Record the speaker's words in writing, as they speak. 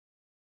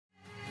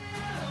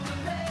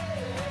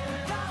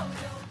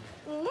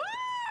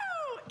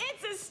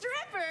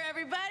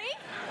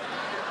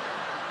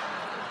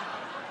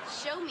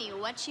Show me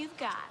what you've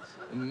got.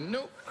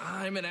 Nope,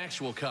 I'm an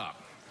actual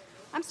cop.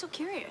 I'm still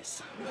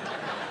curious.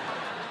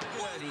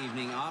 Good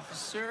evening,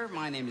 officer.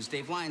 My name is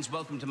Dave Lyons.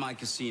 Welcome to my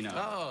casino.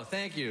 Oh,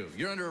 thank you.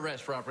 You're under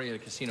arrest for operating a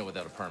casino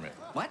without a permit.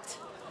 What?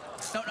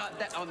 No,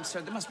 I'm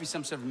sorry. There must be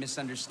some sort of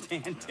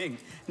misunderstanding.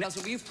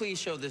 Nelson, will you please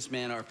show this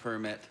man our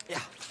permit? Yeah.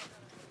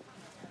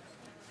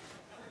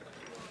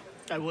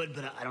 I would,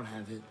 but I don't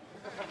have it.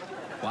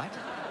 What?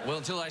 Well,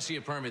 until I see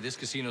a permit, this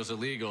casino's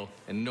illegal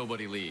and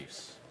nobody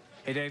leaves.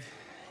 Hey, Dave.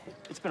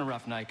 It's been a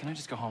rough night. Can I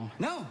just go home?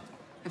 No.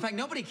 In fact,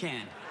 nobody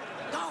can.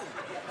 Go!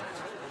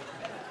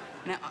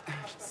 Now,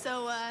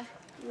 So,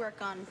 you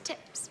work on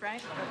tips,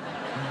 right?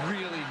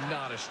 Really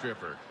not a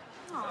stripper.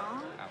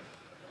 Aw.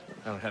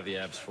 I don't have the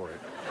abs for it.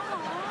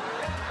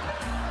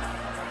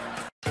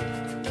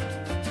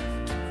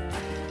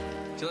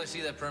 Till I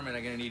see that permit,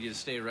 I'm gonna need you to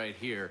stay right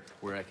here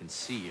where I can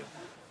see you.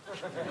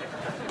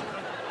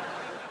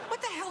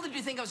 what the hell did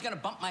you think I was gonna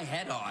bump my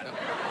head on?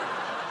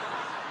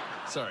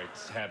 Sorry,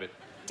 it's habit.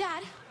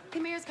 Dad, the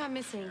mayor's gone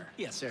missing.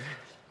 Yes, sir.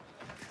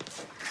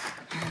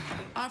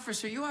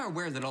 Officer, you are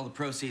aware that all the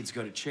proceeds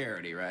go to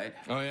charity, right?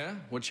 Oh, yeah?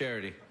 What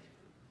charity?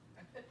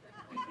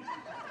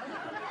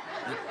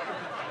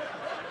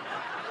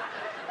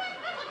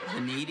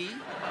 The needy?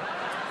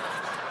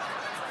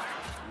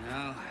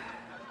 No.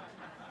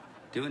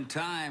 Doing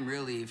time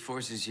really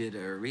forces you to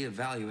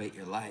reevaluate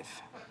your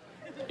life.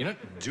 You're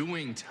not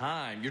doing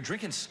time. You're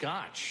drinking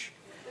scotch.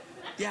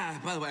 Yeah,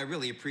 by the way, I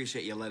really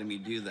appreciate you letting me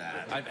do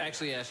that. I've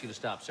actually asked you to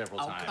stop several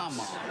times. Oh, come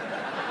on.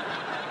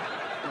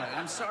 Look,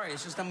 I'm sorry.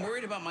 It's just I'm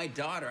worried about my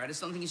daughter. I just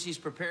don't think she's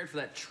prepared for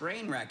that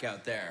train wreck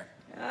out there.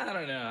 I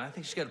don't know. I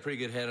think she's got a pretty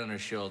good head on her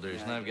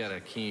shoulders, and I've got a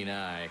keen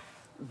eye.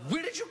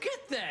 Where did you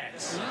get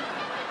that?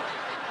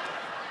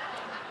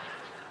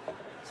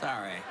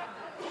 Sorry.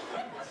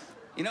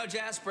 You know,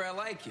 Jasper, I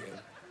like you.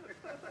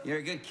 You're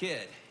a good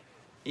kid.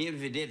 Even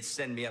if you did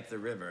send me up the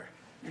river.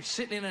 You're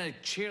sitting in a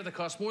chair that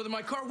costs more than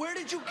my car. Where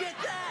did you get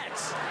that?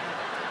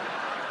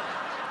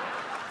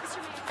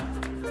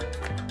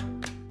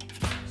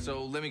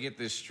 So let me get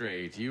this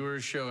straight. You were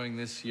showing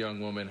this young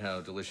woman how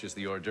delicious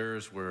the hors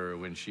d'oeuvres were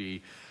when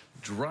she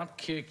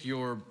drop-kicked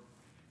your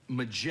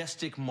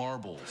majestic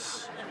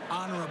marbles.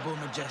 Honorable,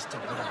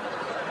 majestic.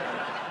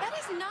 That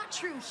is not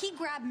true. He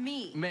grabbed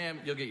me.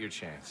 Ma'am, you'll get your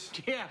chance.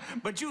 Yeah,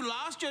 but you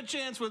lost your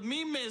chance with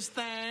me, Miss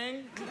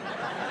Thang.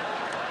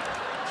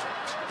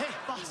 Hey,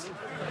 boss.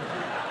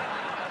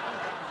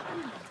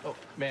 Oh,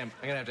 ma'am,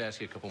 I'm gonna have to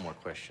ask you a couple more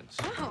questions.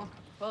 Oh,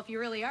 well, if you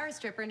really are a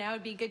stripper, now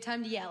would be a good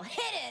time to yell,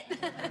 hit it!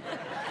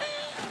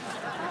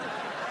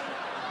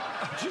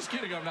 I'm just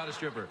kidding, I'm not a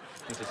stripper.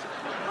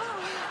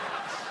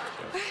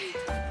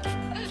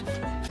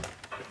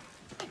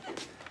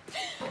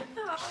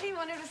 Oh, he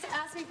wanted us to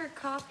ask me for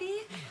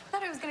coffee?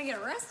 Thought I was gonna get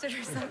arrested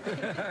or something.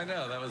 I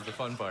know, that was the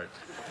fun part.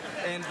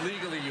 And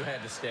legally, you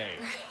had to stay.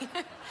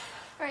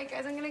 All right,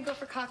 guys, I'm gonna go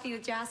for coffee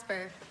with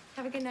Jasper.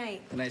 Have a good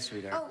night. Good night,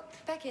 sweetheart. Oh,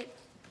 Beckett,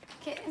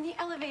 get in the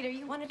elevator.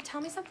 You wanted to tell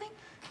me something?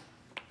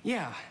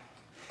 Yeah.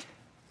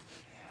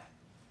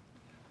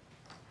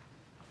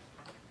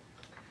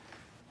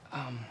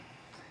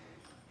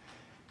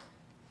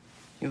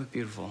 You look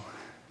beautiful.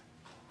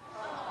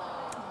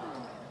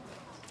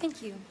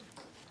 Thank you.